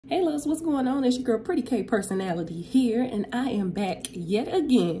Hey loves, what's going on? It's your girl Pretty K Personality here, and I am back yet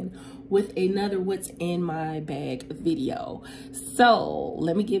again with another What's in My Bag video. So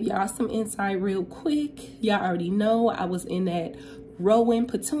let me give y'all some insight real quick. Y'all already know I was in that Wimb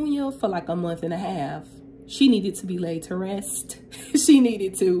Petunia for like a month and a half. She needed to be laid to rest. She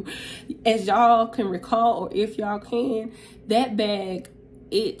needed to. As y'all can recall, or if y'all can, that bag,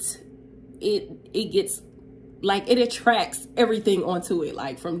 it gets like, it attracts everything onto it,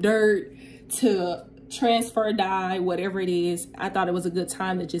 like from dirt to transfer dye, whatever it is. I thought it was a good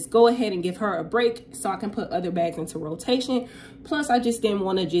time to just go ahead and give her a break so I can put other bags into rotation. Plus, I just didn't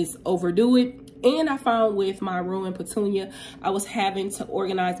want to just overdo it. And I found with my Wimb Petunia, I was having to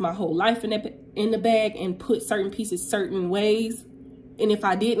organize my whole life in the bag and put certain pieces certain ways. And if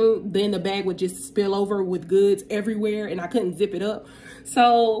I didn't, then the bag would just spill over with goods everywhere and I couldn't zip it up.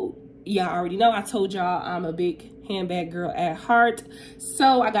 So y'all already know, I told y'all I'm a big handbag girl at heart.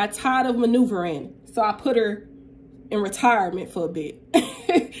 So I got tired of maneuvering. So I put her in retirement for a bit.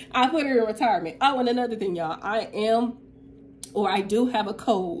 I put her in retirement. Oh, and another thing, y'all, I do have a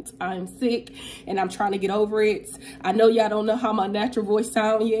cold. I'm sick and I'm trying to get over it. I know y'all don't know how my natural voice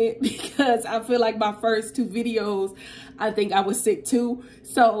sound yet because I feel like my first two videos, I think I was sick too.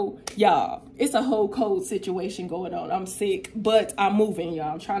 So y'all, it's a whole cold situation going on. I'm sick, but I'm moving,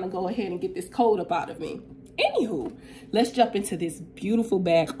 y'all. I'm trying to go ahead and get this cold up out of me. Anywho, let's jump into this beautiful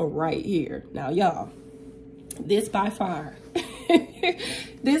bag right here. Now, y'all, this by far,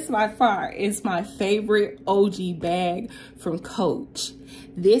 this by far is my favorite OG bag from Coach.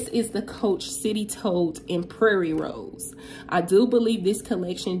 This is the Coach City Tote in Prairie Rose. I do believe this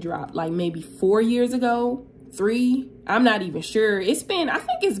collection dropped like maybe 4 years ago, 3. I'm not even sure. I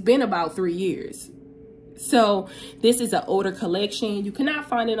think it's been about 3 years. So this is an older collection. You cannot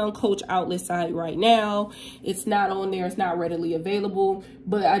find it on Coach outlet site right now. It's not on there. It's not readily available.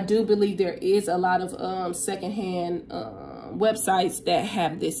 But I do believe there is a lot of secondhand websites that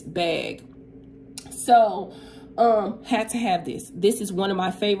have this bag. So had to have this. This is one of my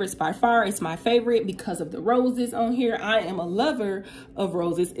favorites by far. It's my favorite because of the roses on here. I am a lover of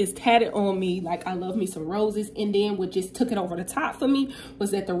roses. It's tatted on me like I love me some roses. And then what just took it over the top for me was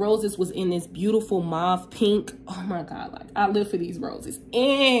that the roses was in this beautiful mauve pink. Oh my God, like I live for these roses.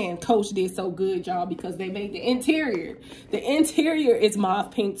 And Coach did so good, y'all, because they made the interior. The interior is mauve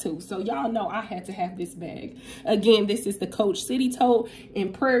pink too. So y'all know I had to have this bag. Again, this is the Coach City Tote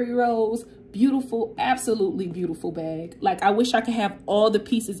in Prairie Rose. Beautiful, absolutely beautiful bag. Like, I wish I could have all the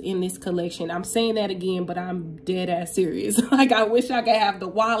pieces in this collection. I'm saying that again, but I'm dead ass serious. Like, I wish I could have the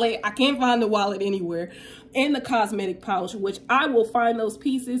wallet. I can't find the wallet anywhere. And the cosmetic pouch, which I will find those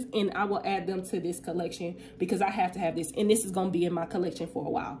pieces and I will add them to this collection because I have to have this. And this is going to be in my collection for a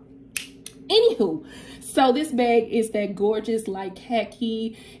while. Anywho, so this bag is that gorgeous like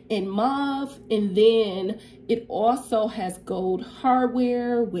khaki and mauve, and then it also has gold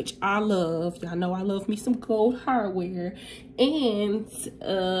hardware, which I love. Y'all know I love me some gold hardware. And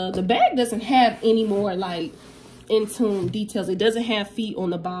the bag doesn't have any more like in-tune details. It doesn't have feet on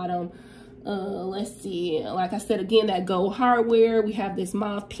the bottom. Let's see, like I said, again, that gold hardware. We have this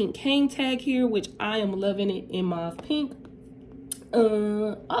mauve pink hang tag here, which I am loving it in mauve pink.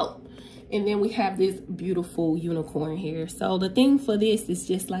 And then we have this beautiful unicorn here. So the thing for this is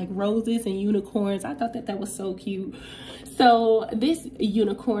just like roses and unicorns. I thought that that was so cute. So this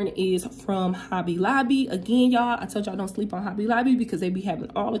unicorn is from Hobby Lobby. Again, y'all, I told y'all don't sleep on Hobby Lobby because they be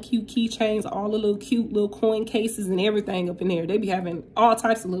having all the cute keychains, all the little cute little coin cases and everything up in there. They be having all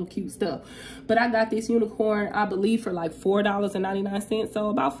types of little cute stuff. But I got this unicorn, I believe, for like $4.99. So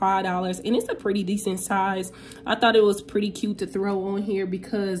about $5. And it's a pretty decent size. I thought it was pretty cute to throw on here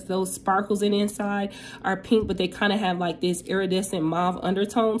because those sparkles in the inside are pink, but they kind of have like this iridescent mauve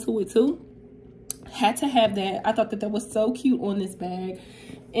undertone to it too. Had to have that. I thought that that was so cute on this bag.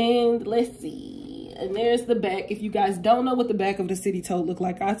 And let's see, and there's the back. If you guys don't know what the back of the City Tote look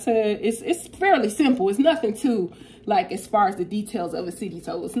like, I said it's fairly simple. It's nothing too, like, as far as the details of a City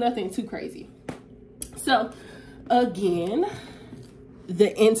Tote, it's nothing too crazy. So again,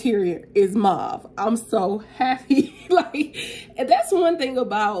 the interior is mauve. I'm so happy. Like, and that's one thing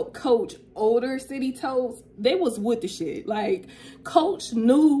about Coach older City Totes. They was with the shit. Like, Coach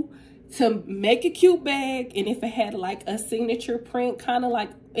knew to make a cute bag, and if it had like a signature print, kind of like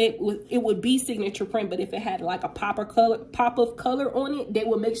it would be signature print, but if it had like a pop of color on it, they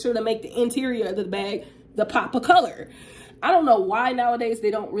would make sure to make the interior of the bag the pop of color. I don't know why nowadays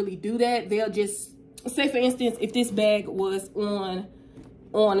they don't really do that. They'll just say, for instance, if this bag was on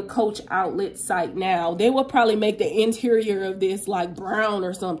Coach outlet site now, they will probably make the interior of this like brown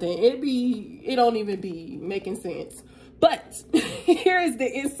or something. It don't even be making sense. But here is the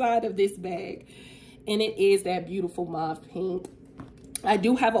inside of this bag. And it is that beautiful mauve pink. I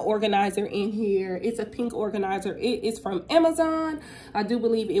do have an organizer in here. It's a pink organizer. It is from Amazon. I do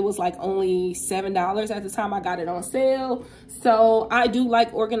believe it was like only $7 at the time I got it on sale. So I do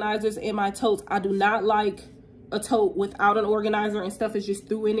like organizers in my totes. I do not like a tote without an organizer and stuff is just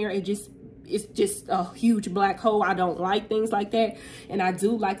through in there. It's just a huge black hole. I don't like things like that. And I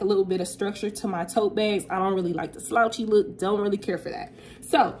do like a little bit of structure to my tote bags. I don't really like the slouchy look. Don't really care for that.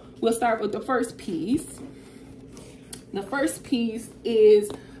 So we'll start with the first piece. The first piece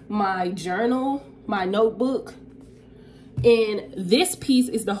is my journal, my notebook. And this piece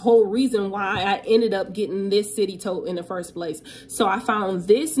is the whole reason why I ended up getting this city tote in the first place. So I found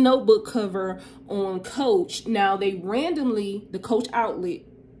this notebook cover on Coach. Now they randomly, the Coach outlet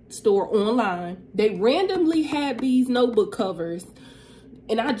store online, they randomly had these notebook covers.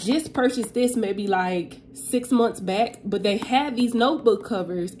 And I just purchased this maybe like 6 months back, but they had these notebook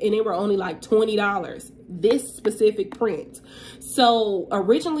covers and they were only like $20, this specific print. So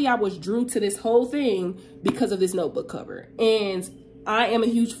originally I was drew to this whole thing because of this notebook cover. And I am a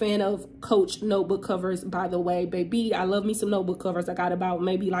huge fan of Coach notebook covers, by the way, baby. I love me some notebook covers. I got about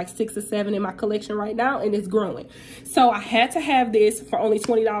maybe like 6 or 7 in my collection right now, and it's growing. So I had to have this for only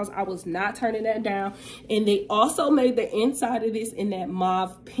 $20. I was not turning that down. And they also made the inside of this in that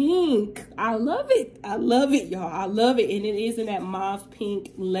mauve pink. I love it. I love it, y'all. I love it. And it is in that mauve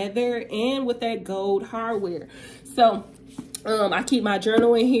pink leather and with that gold hardware. So I keep my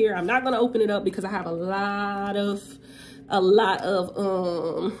journal in here. I'm not going to open it up because I have a lot of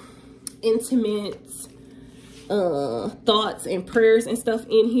intimate thoughts and prayers and stuff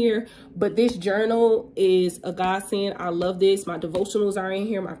in here. But this journal is a godsend. I love this. My devotionals are in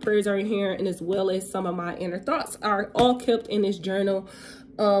here, my prayers are in here, and as well as some of my inner thoughts are all kept in this journal.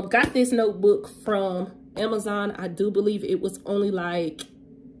 Got this notebook from Amazon. I do believe it was only like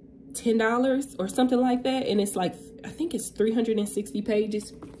 $10 or something like that, and it's like, I think it's 360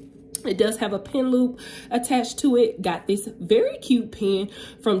 pages. It does have a pen loop attached to it. Got this very cute pen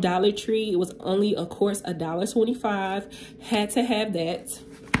from Dollar Tree. It was only, of course, $1.25. Had to have that.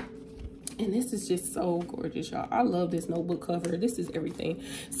 And this is just so gorgeous, y'all. I love this notebook cover. This is everything.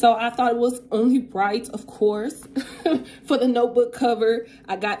 So I thought it was only right, of course, for the notebook cover.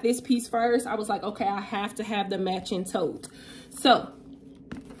 I got this piece first. I was like, okay, I have to have the matching tote. So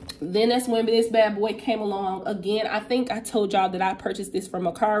then that's when this bad boy came along. Again, I think I told y'all that I purchased this from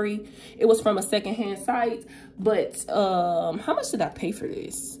Mercari. It was from a secondhand site. But how much did I pay for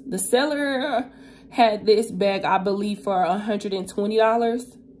this? The seller had this bag, I believe, for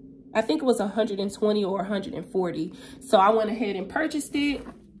 $120. I think it was $120 or $140. So I went ahead and purchased it.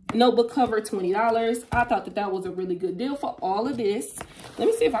 Notebook cover, $20. I thought that that was a really good deal for all of this. Let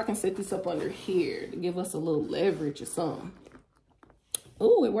me see if I can set this up under here to give us a little leverage or something.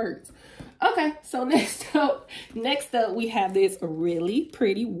 Oh, it works. Okay, so next up we have this really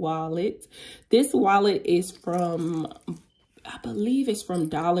pretty wallet. This wallet is from, I believe it's from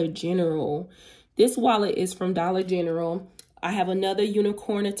Dollar General. This wallet is from Dollar General. I have another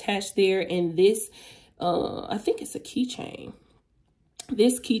unicorn attached there, and this, I think it's a keychain.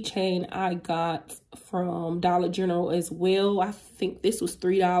 This keychain I got from Dollar General as well. I think this was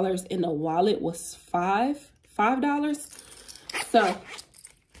 $3 and the wallet was $5. So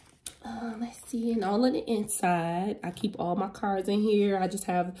let's see, and all of the inside, I keep all my cards in here. I just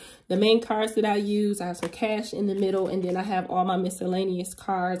have the main cards that I use. I have some cash in the middle, and then I have all my miscellaneous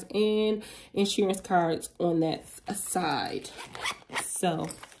cards and insurance cards on that side. So,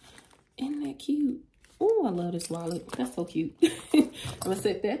 isn't that cute? Oh, I love this wallet. That's so cute. I'm gonna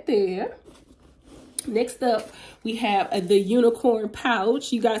set that there. Next up, we have the unicorn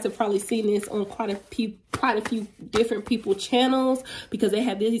pouch. You guys have probably seen this on quite a few different people channels because they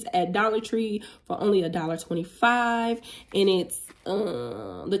have these at Dollar Tree for only $1.25, and it's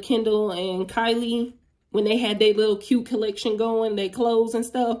the Kendall and Kylie when they had their little cute collection going, their clothes and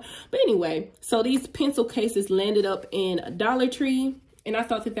stuff. But anyway, so these pencil cases landed up in Dollar Tree, and I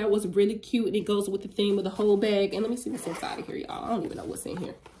thought that that was really cute, and it goes with the theme of the whole bag. And let me see what's inside of here, y'all. I don't even know what's in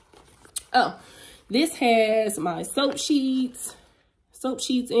here. Oh, this has my soap sheets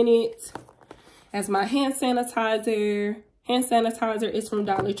in it. Has my hand sanitizer. Hand sanitizer is from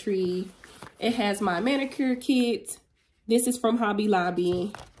Dollar Tree. It has my manicure kit. This is from Hobby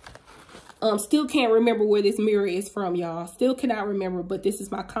Lobby. Still can't remember where this mirror is from, y'all. Still cannot remember, but this is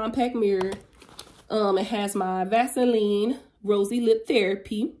my compact mirror. It has my Vaseline Rosy Lip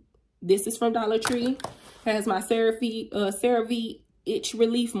Therapy. This is from Dollar Tree. It has my CeraVe Itch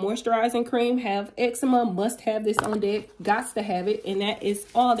Relief Moisturizing Cream. Have eczema, must have this on deck. Gots to have it. And that is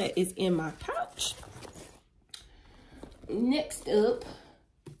all that is in my pouch. Next up,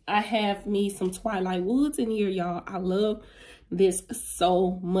 I have me some Twilight Woods in here, y'all. I love this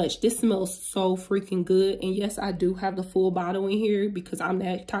so much. This smells so freaking good. And yes, I do have the full bottle in here because I'm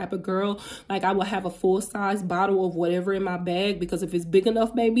that type of girl. Like, I will have a full size bottle of whatever in my bag, because if it's big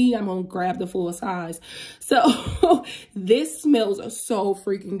enough, baby, I'm gonna grab the full size. So this smells so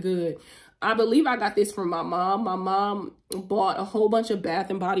freaking good. I believe I got this from my mom. My mom bought a whole bunch of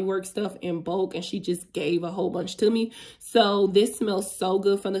Bath and Body Works stuff in bulk, and she just gave a whole bunch to me. So this smells so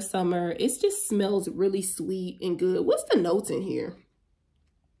good for the summer. It just smells really sweet and good. What's the notes in here?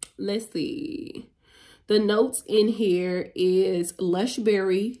 Let's see. The notes in here is lush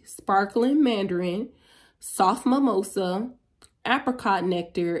berry, sparkling mandarin, soft mimosa, apricot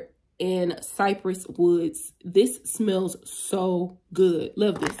nectar, and cypress woods. This smells so good.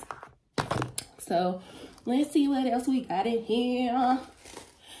 Love this. So let's see what else we got in here.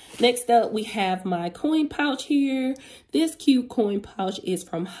 Next up, we have my coin pouch here. This cute coin pouch is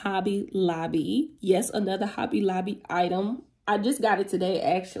from Hobby Lobby. Yes, another Hobby Lobby item. I just got it today,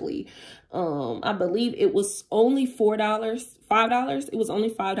 actually. I believe it was only $5. It was only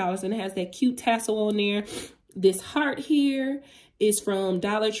 $5, and it has that cute tassel on there. This heart here is from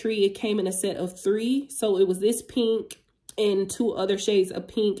Dollar Tree. It came in a set of 3. So it was this pink and 2 other shades of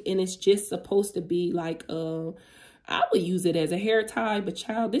pink, and it's just supposed to be like I would use it as a hair tie, but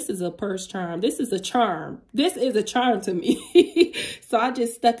child, this is a purse charm. This is a charm. This is a charm to me. So I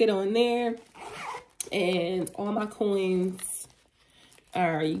just stuck it on there, and all my coins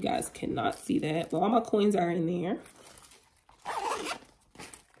are, you guys cannot see that, but all my coins are in there.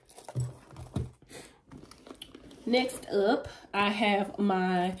 Next up, I have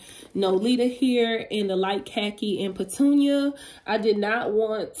my Nolita here in the light khaki and petunia. I did not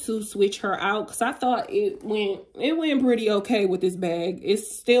want to switch her out because I thought it went pretty okay with this bag.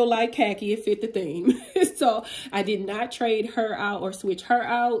 It's still light khaki. It fit the theme. So I did not trade her out or switch her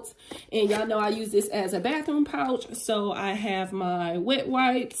out. And y'all know I use this as a bathroom pouch. So I have my wet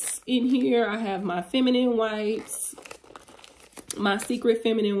wipes in here. I have my feminine wipes, my secret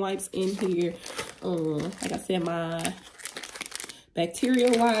feminine wipes in here. Like I said, my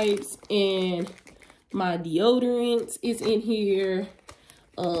bacterial wipes and my deodorant is in here.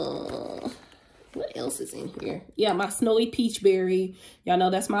 What else is in here? Yeah, my snowy peach berry. Y'all know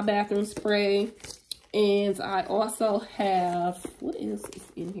that's my bathroom spray. And I also have, what else is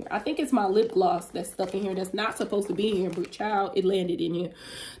in here? I think it's my lip gloss that's stuck in here. That's not supposed to be in here, but child, it landed in here.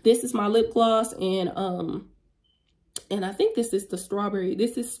 This is my lip gloss, and I think this is the strawberry.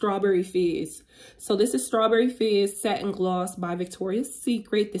 This is Strawberry Fizz. So this is Strawberry Fizz Satin Gloss by Victoria's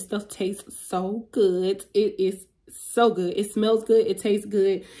Secret. This stuff tastes so good. It is so good. It smells good. It tastes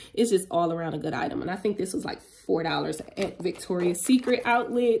good. It's just all around a good item. And I think this was like $4 at Victoria's Secret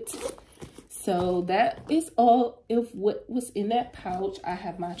outlet. So that is all of what was in that pouch. I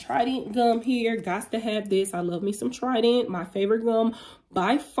have my Trident gum here. Got to have this. I love me some Trident. My favorite gum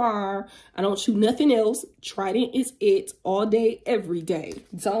by far. I don't chew nothing else. Trident is it all day, every day.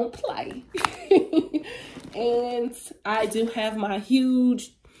 Don't play. And I do have my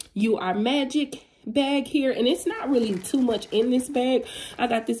huge You Are Magic bag here, and it's not really too much in this bag. I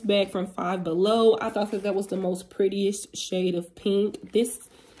got this bag from Five Below. I thought that was the most prettiest shade of pink. This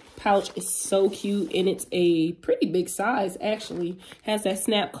pouch is so cute, and it's a pretty big size. Actually has that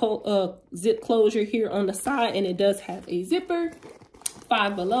snap zip closure here on the side, and it does have a zipper.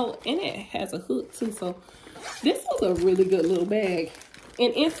 Five Below, and it has a hook too. So this was a really good little bag.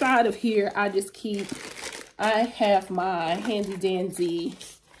 And inside of here, I have my handy dandy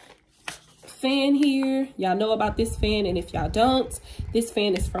fan here. Y'all know about this fan, and if y'all don't, this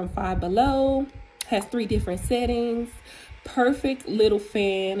fan is from Five Below. Has 3 different settings. Perfect little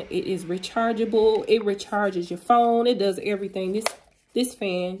fan. It is rechargeable. It recharges your phone. It does everything. This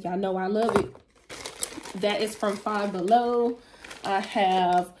fan, y'all know I love it. That is from Five Below. I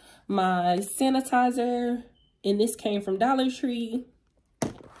have my sanitizer, and this came from Dollar Tree.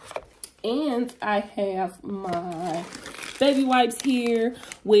 And I have my baby wipes here,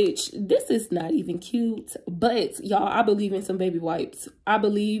 which this is not even cute, but y'all, I believe in some baby wipes. I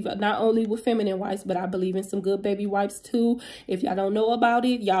believe not only with feminine wipes, but I believe in some good baby wipes too. If y'all don't know about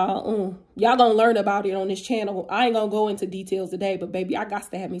it, y'all gonna learn about it on this channel. I ain't gonna go into details today, but baby, I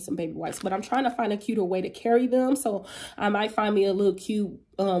got to have me some baby wipes. But I'm trying to find a cuter way to carry them, so I might find me a little cute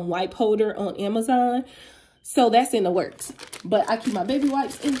wipe holder on Amazon. So that's in the works. But I keep my baby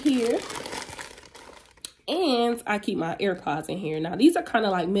wipes in here. And I keep my AirPods in here. Now, these are kind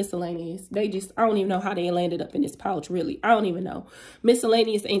of like miscellaneous. I don't even know how they landed up in this pouch, really. I don't even know.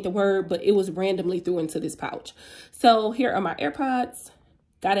 Miscellaneous ain't the word, but it was randomly threw into this pouch. So here are my AirPods.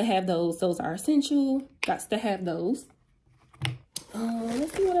 Gotta have those. Those are essential. Got to have those.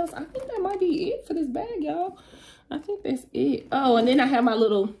 Let's see what else. I think that might be it for this bag, y'all. I think that's it. Oh, and then I have my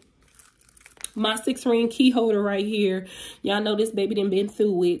 6-ring key holder right here. Y'all know this baby done been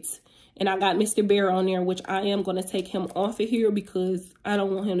through it. And I got Mr. Bear on there, which I am going to take him off of here because I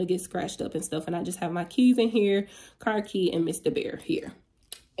don't want him to get scratched up and stuff. And I just have my keys in here, car key, and Mr. Bear here.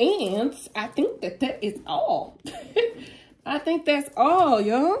 And I think that is all. I think that's all,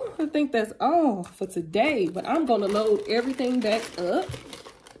 y'all. I think that's all for today. But I'm going to load everything back up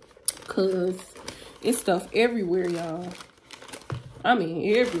because it's stuff everywhere, y'all. I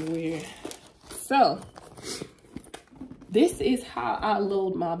mean, everywhere. So this is how I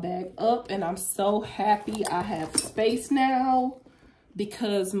load my bag up, and I'm so happy I have space now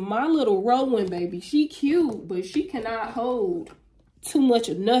because my little rolling baby, she cute, but she cannot hold too much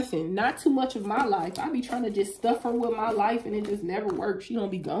of nothing. Not too much of my life. I be trying to just stuff her with my life, and it just never works. She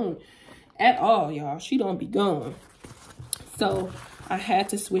don't be gone at all, y'all. She don't be gone. So I had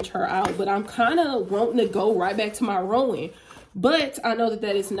to switch her out, but I'm kind of wanting to go right back to my rowing. But I know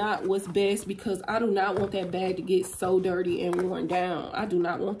that is not what's best because I do not want that bag to get so dirty and worn down. I do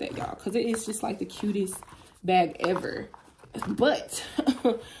not want that, y'all, because it is just like the cutest bag ever. But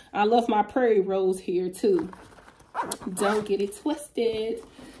I love my prairie rose here too. Don't get it twisted.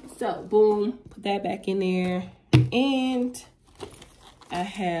 So boom, put that back in there. And I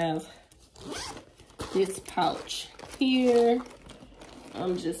have this pouch here.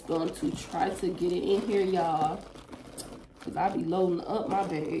 I'm just going to try to get it in here, y'all, because I be loading up my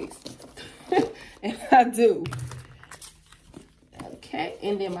bags. And I do. Okay,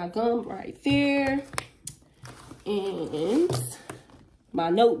 and then my gum right there. And my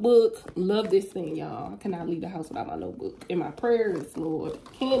notebook. Love this thing, y'all. I cannot leave the house without my notebook. And my prayers, Lord.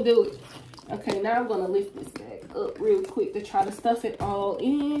 Can't do it. Okay, now I'm going to lift this bag up real quick to try to stuff it all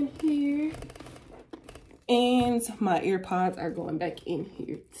in here. And my AirPods are going back in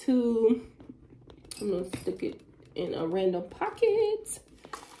here too. I'm going to stick it in a random pocket.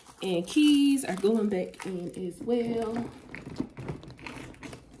 And keys are going back in as well.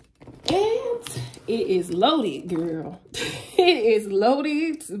 And it is loaded, girl. It is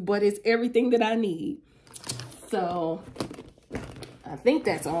loaded, but it's everything that I need. So I think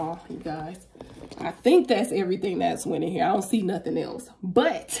that's all, you guys. I think that's everything that's went in here. I don't see nothing else.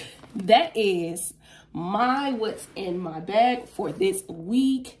 But that is my what's in my bag for this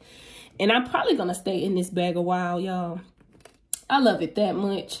week. And I'm probably gonna stay in this bag a while, y'all. I love it that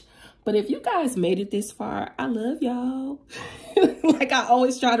much. But if you guys made it this far, I love y'all. Like I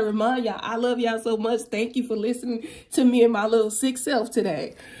always try to remind y'all, I love y'all so much. Thank you for listening to me and my little sick self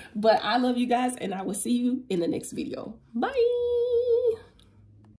today. But I love you guys, and I will see you in the next video. Bye.